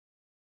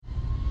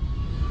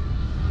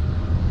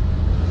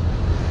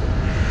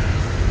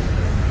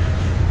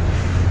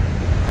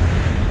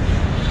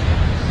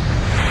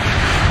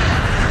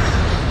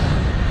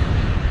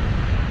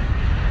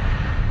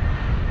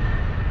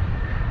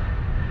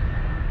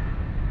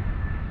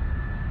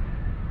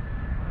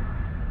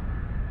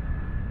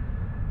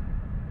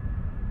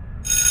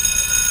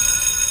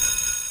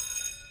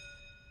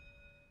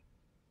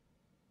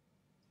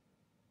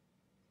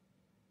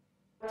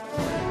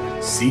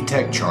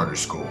CCCTEC Charter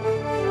School,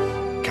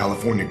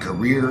 California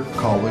Career,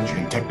 College,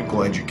 and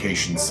Technical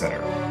Education Center,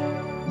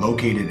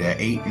 located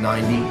at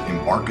 890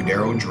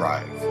 Embarcadero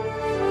Drive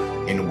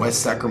in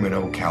West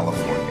Sacramento,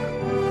 California.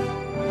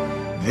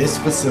 This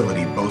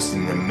facility boasts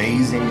an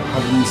amazing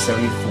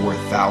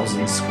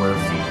 174,000 square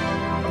feet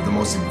of the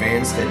most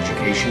advanced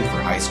education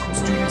for high school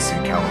students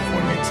in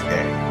California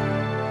today.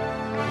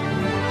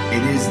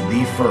 It is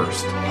the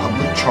first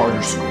public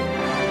charter school,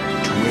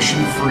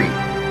 tuition-free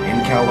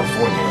in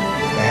California,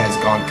 that has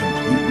gone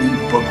completely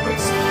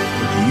bookless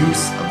with the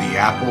use of the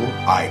Apple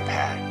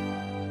iPad.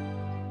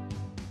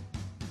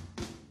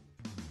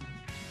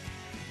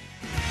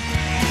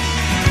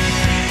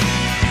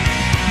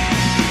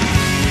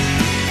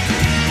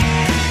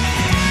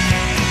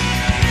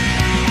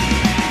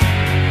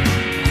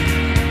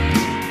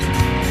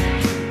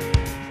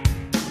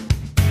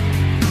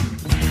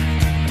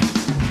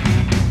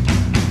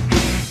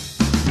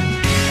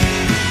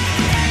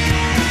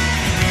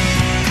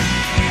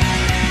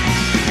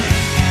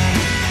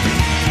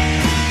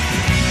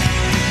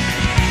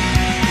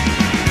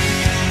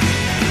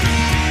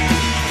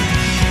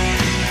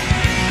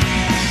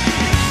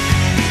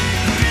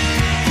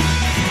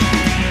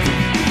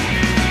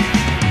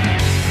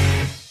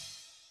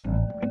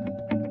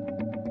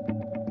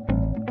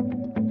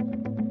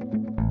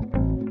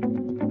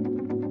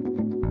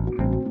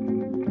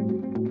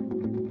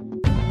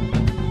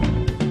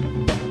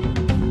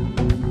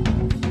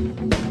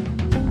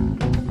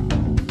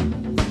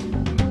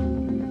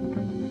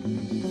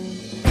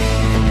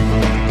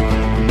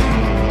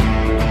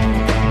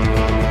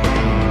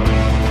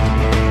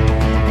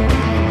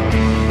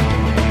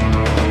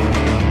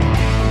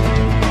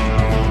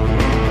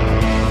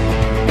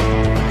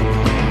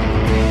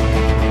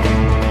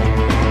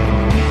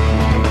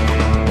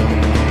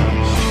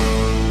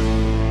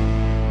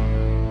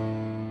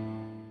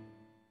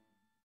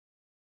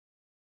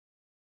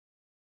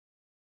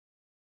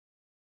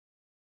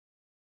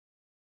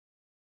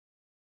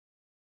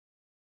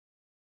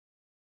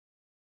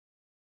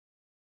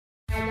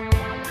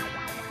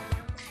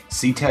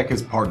 CTEC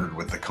has partnered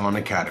with the Khan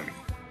Academy.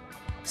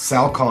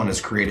 Sal Khan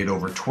has created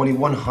over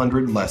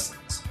 2,100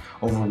 lessons,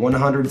 over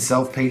 100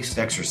 self-paced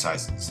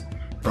exercises,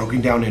 broken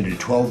down into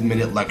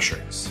 12-minute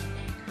lectures,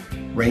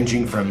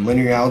 ranging from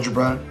linear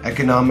algebra,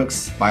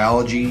 economics,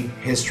 biology,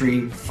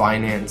 history,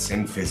 finance,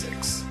 and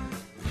physics.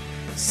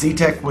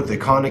 CTEC with the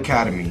Khan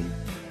Academy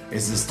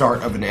is the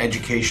start of an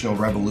educational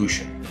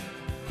revolution.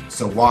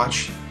 So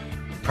watch,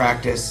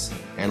 practice,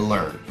 and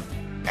learn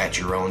at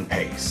your own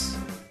pace.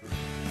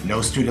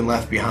 No student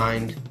left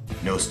behind,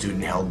 no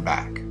student held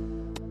back.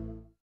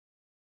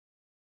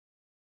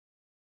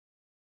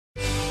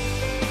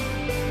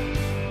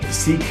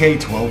 The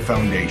CK-12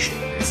 Foundation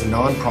is a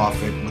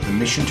nonprofit with a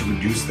mission to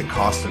reduce the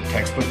cost of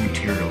textbook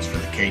materials for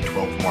the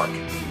K-12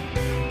 market.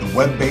 The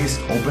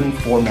web-based,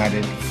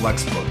 open-formatted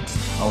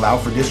Flexbooks allow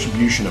for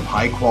distribution of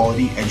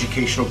high-quality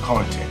educational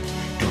content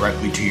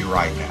directly to your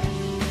iPad.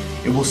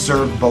 It will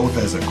serve both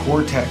as a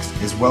core text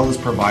as well as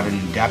provide an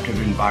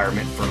adaptive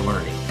environment for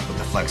learning with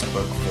the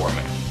Flexbook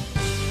format.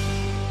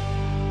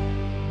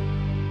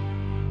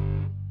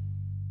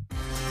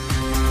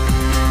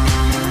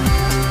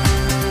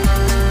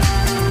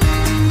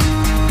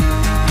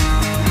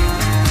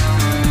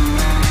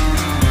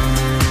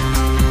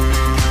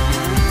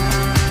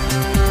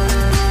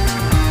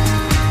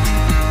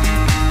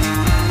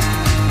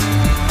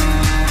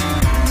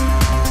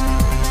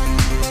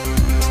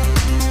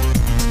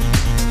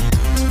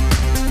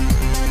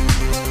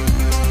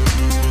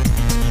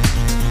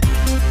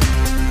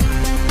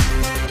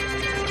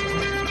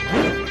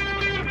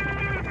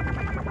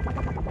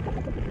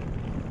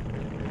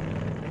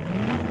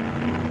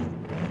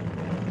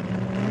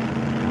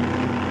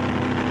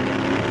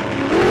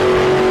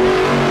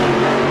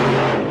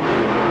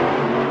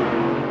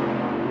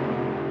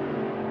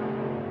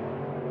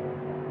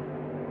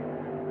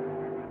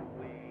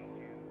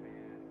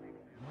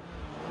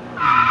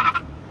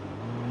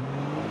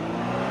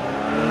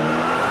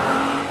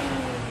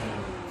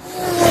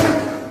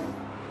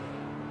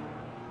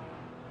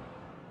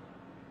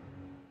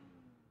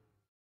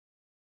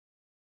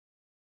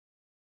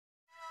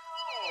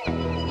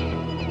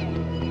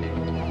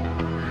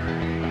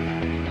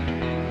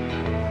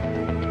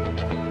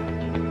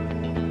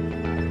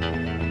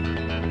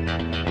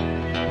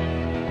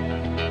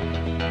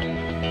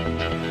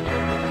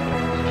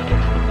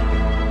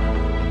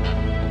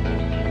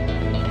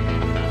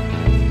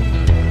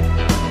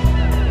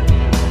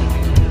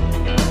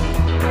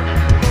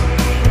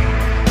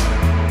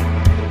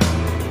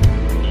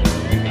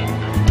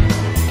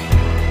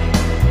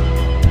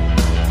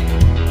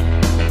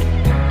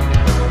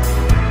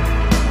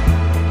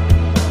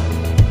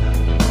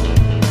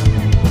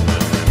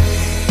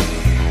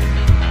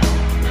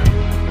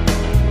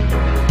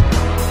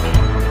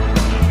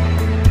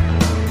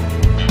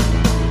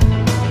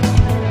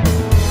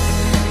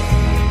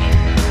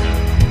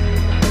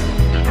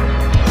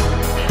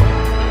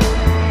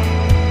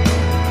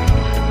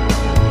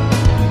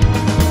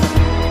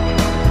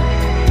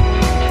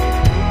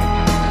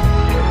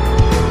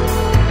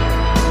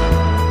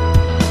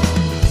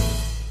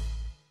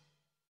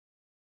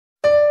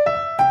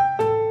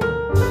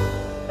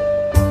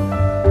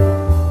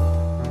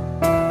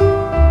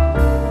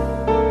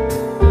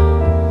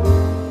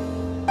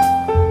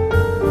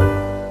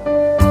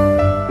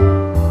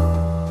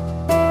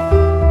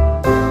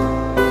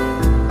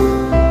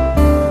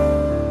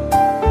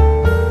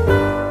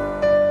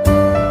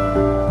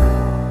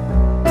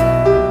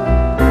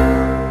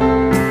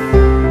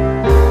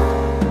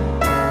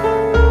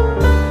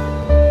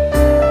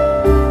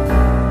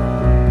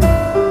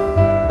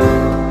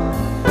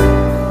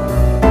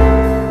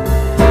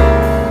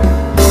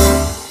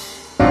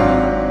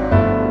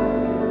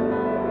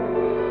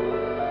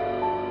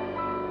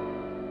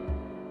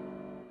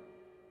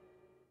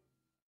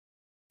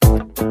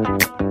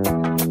 You